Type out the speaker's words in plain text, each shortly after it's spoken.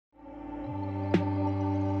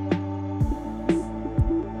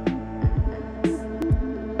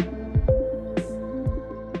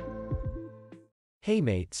Hey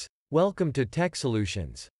mates, welcome to Tech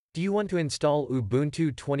Solutions. Do you want to install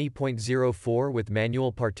Ubuntu 20.04 with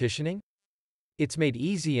manual partitioning? It's made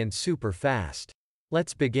easy and super fast.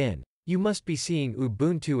 Let's begin. You must be seeing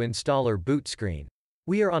Ubuntu installer boot screen.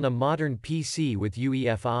 We are on a modern PC with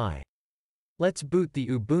UEFI. Let's boot the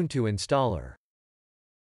Ubuntu installer.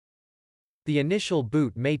 The initial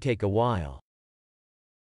boot may take a while.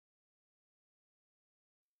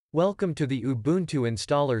 Welcome to the Ubuntu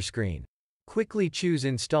installer screen. Quickly choose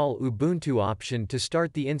Install Ubuntu option to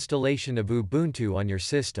start the installation of Ubuntu on your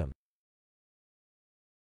system.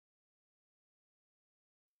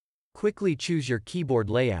 Quickly choose your keyboard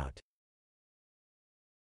layout.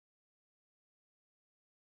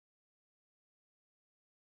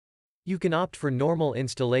 You can opt for normal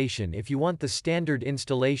installation if you want the standard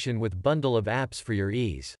installation with bundle of apps for your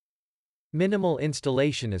ease. Minimal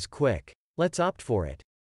installation is quick. Let's opt for it.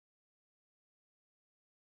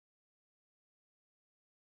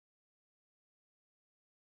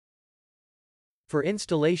 For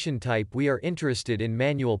installation type, we are interested in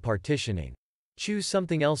manual partitioning. Choose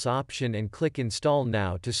something else option and click Install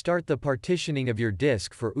Now to start the partitioning of your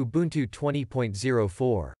disk for Ubuntu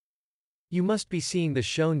 20.04. You must be seeing the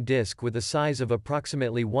shown disk with a size of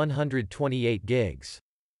approximately 128 gigs.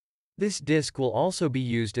 This disk will also be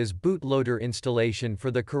used as bootloader installation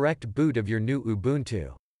for the correct boot of your new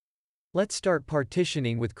Ubuntu. Let's start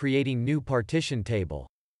partitioning with creating new partition table.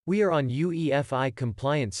 We are on UEFI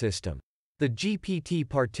compliant system. The GPT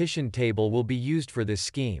partition table will be used for this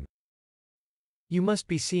scheme. You must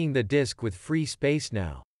be seeing the disk with free space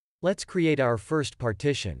now. Let's create our first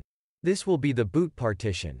partition. This will be the boot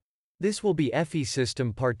partition. This will be UEFI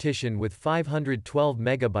system partition with 512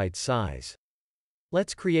 MB size.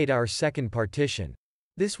 Let's create our second partition.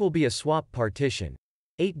 This will be a swap partition.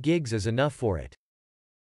 8 gigs is enough for it.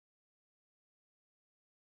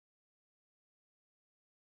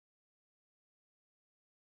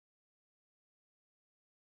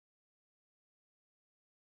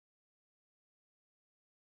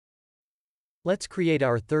 Let's create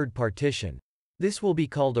our third partition. This will be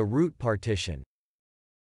called a root partition.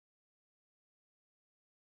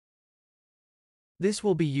 This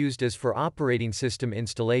will be used as for operating system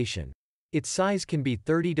installation. Its size can be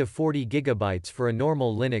 30 to 40 GB for a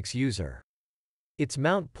normal Linux user. Its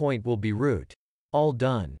mount point will be root. All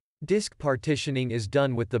done. Disk partitioning is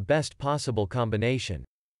done with the best possible combination.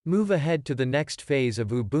 Move ahead to the next phase of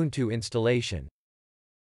Ubuntu installation.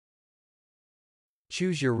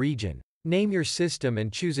 Choose your region. Name your system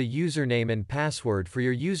and choose a username and password for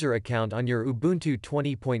your user account on your Ubuntu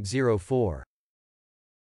 20.04.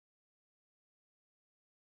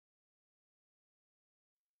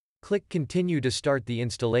 Click Continue to start the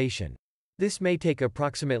installation. This may take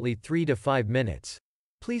approximately 3 to 5 minutes.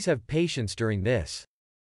 Please have patience during this.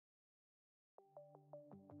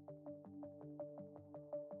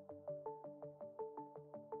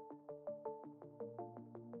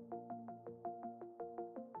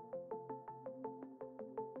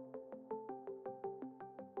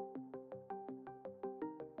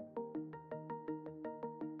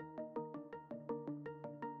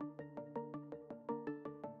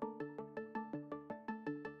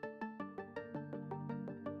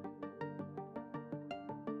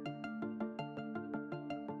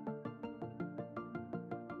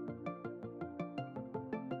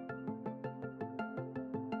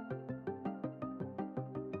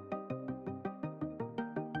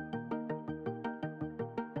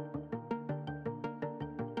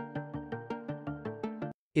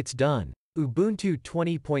 It's done. Ubuntu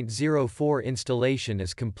 20.04 installation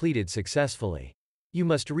is completed successfully. You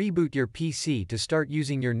must reboot your PC to start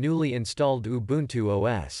using your newly installed Ubuntu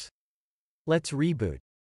OS. Let's reboot.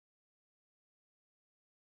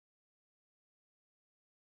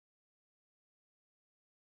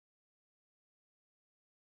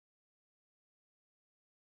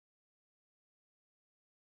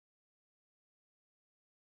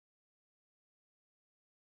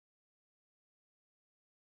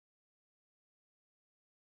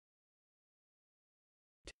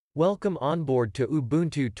 Welcome on board to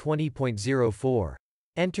Ubuntu 20.04.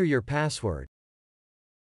 Enter your password.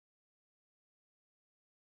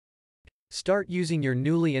 Start using your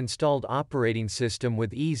newly installed operating system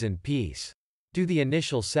with ease and peace. Do the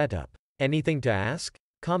initial setup. Anything to ask?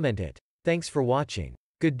 Comment it. Thanks for watching.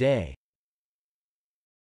 Good day.